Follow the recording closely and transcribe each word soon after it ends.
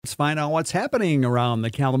find out what's happening around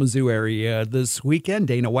the Kalamazoo area this weekend.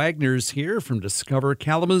 Dana Wagner's here from Discover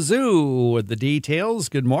Kalamazoo with the details.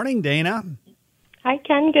 Good morning, Dana. Hi,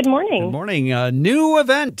 Ken. Good morning. Good morning. A new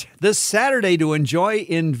event this Saturday to enjoy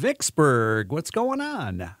in Vicksburg. What's going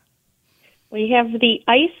on? We have the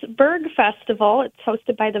Iceberg Festival. It's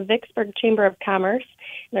hosted by the Vicksburg Chamber of Commerce.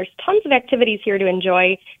 And there's tons of activities here to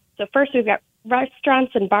enjoy. So first, we've got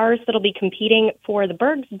restaurants and bars that'll be competing for the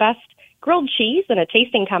Berg's Best Grilled Cheese in a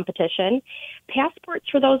tasting competition. Passports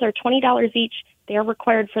for those are $20 each. They are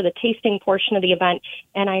required for the tasting portion of the event.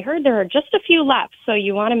 And I heard there are just a few left, so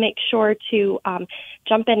you want to make sure to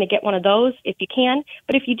jump in to get one of those if you can.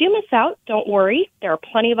 But if you do miss out, don't worry. There are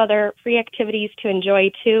plenty of other free activities to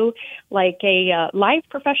enjoy, too, like a live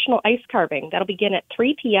professional ice carving. That'll begin at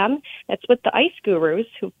 3 p.m. That's with the Ice Gurus,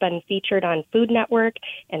 who've been featured on Food Network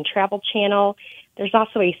and Travel Channel. There's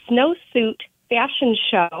also a snowsuit fashion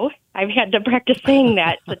show. I've had to practice saying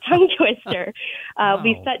that. It's a tongue twister. Wow.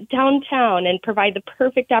 We set downtown and provide the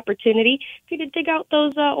perfect opportunity for you to dig out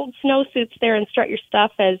those old snowsuits there and strut your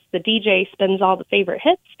stuff as the DJ spins all the favorite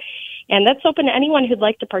hits. And that's open to anyone who'd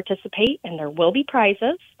like to participate, and there will be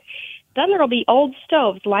prizes. Then there will be old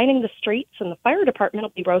stoves lining the streets, and the fire department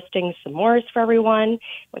will be roasting s'mores for everyone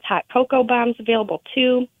with hot cocoa bombs available,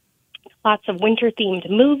 too. Lots of winter-themed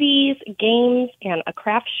movies, games, and a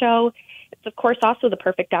craft show. It's, of course, also the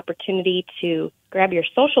perfect opportunity to grab your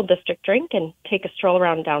social district drink and take a stroll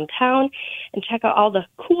around downtown and check out all the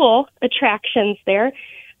cool attractions there.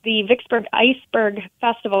 The Vicksburg Iceberg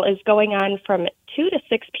Festival is going on from 2 to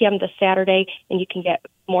 6 p.m. this Saturday, and you can get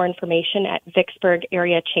more information at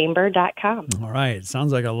vicksburgareachamber.com. All right.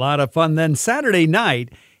 Sounds like a lot of fun. Then Saturday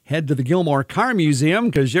night, head to the Gilmore Car Museum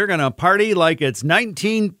because you're going to party like it's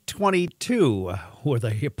 1922 with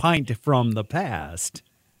a pint from the past.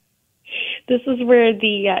 This is where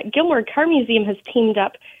the Gilmore Car Museum has teamed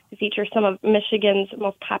up to feature some of Michigan's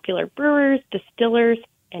most popular brewers, distillers,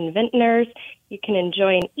 and vintners. You can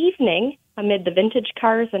enjoy an evening amid the vintage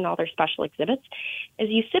cars and all their special exhibits as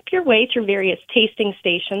you sip your way through various tasting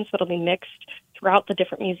stations that'll be mixed throughout the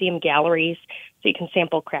different museum galleries. So you can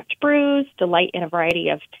sample craft brews, delight in a variety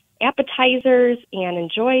of appetizers, and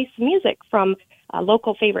enjoy some music from a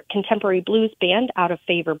local favorite contemporary blues band out of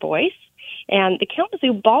Favor Boys. And the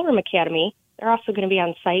Kalamazoo Ballroom Academy, they're also going to be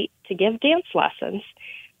on site to give dance lessons.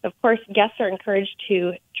 Of course, guests are encouraged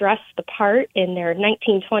to dress the part in their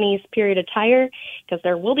 1920s period attire because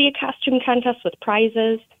there will be a costume contest with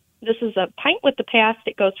prizes. This is a Pint with the Past.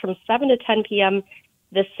 It goes from 7 to 10 p.m.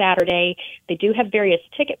 this Saturday. They do have various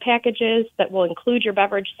ticket packages that will include your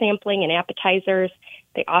beverage sampling and appetizers.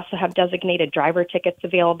 They also have designated driver tickets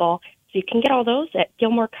available. So you can get all those at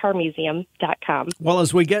GilmoreCarMuseum.com. Well,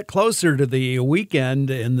 as we get closer to the weekend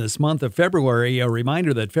in this month of February, a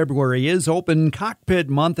reminder that February is Open Cockpit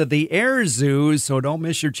Month at the Air Zoo, so don't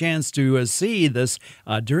miss your chance to see this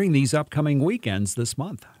during these upcoming weekends this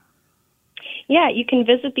month. Yeah, you can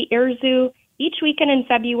visit the Air Zoo each weekend in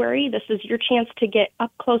February. This is your chance to get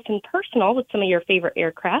up close and personal with some of your favorite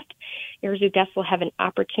aircraft. Air Zoo guests will have an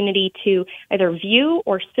opportunity to either view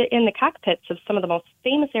or sit in the cockpits of some of the most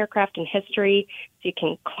famous aircraft in history. So you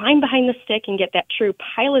can climb behind the stick and get that true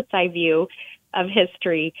pilot's eye view of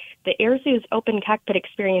history. The Air Zoo's open cockpit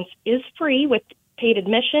experience is free with paid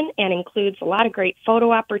admission and includes a lot of great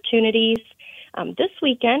photo opportunities. This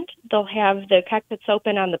weekend, they'll have the cockpits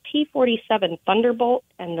open on the P-47 Thunderbolt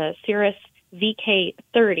and the Cirrus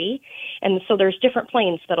VK-30, and so there's different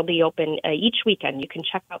planes that'll be open each weekend. You can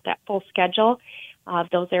check out that full schedule of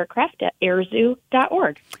those aircraft at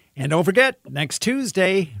airzoo.org. And don't forget, next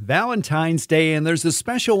Tuesday, Valentine's Day, and there's a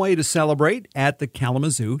special way to celebrate at the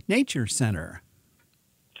Kalamazoo Nature Center.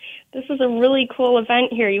 This is a really cool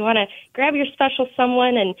event here. You want to grab your special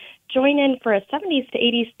someone and join in for a 70s to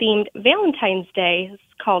 80s themed Valentine's Day. It's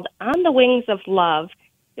called On the Wings of Love.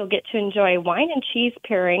 You'll get to enjoy wine and cheese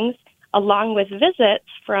pairings along with visits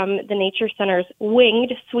from the Nature Center's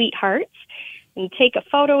Winged Sweethearts, and take a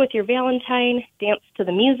photo with your Valentine, dance to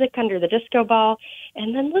the music under the disco ball,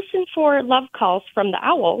 and then listen for love calls from the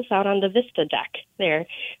owls out on the Vista deck there.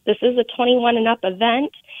 This is a 21 and up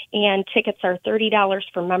event, and tickets are $30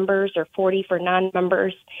 for members or $40 for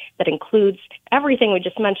non-members. That includes everything we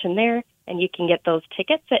just mentioned there, and you can get those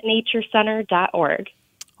tickets at naturecenter.org.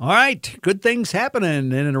 All right, good things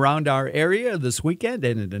happening in and around our area this weekend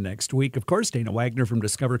and into next week. Of course, Dana Wagner from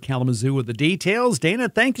Discover Kalamazoo with the details. Dana,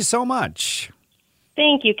 thank you so much.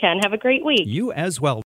 Thank you, Ken. Have a great week. You as well.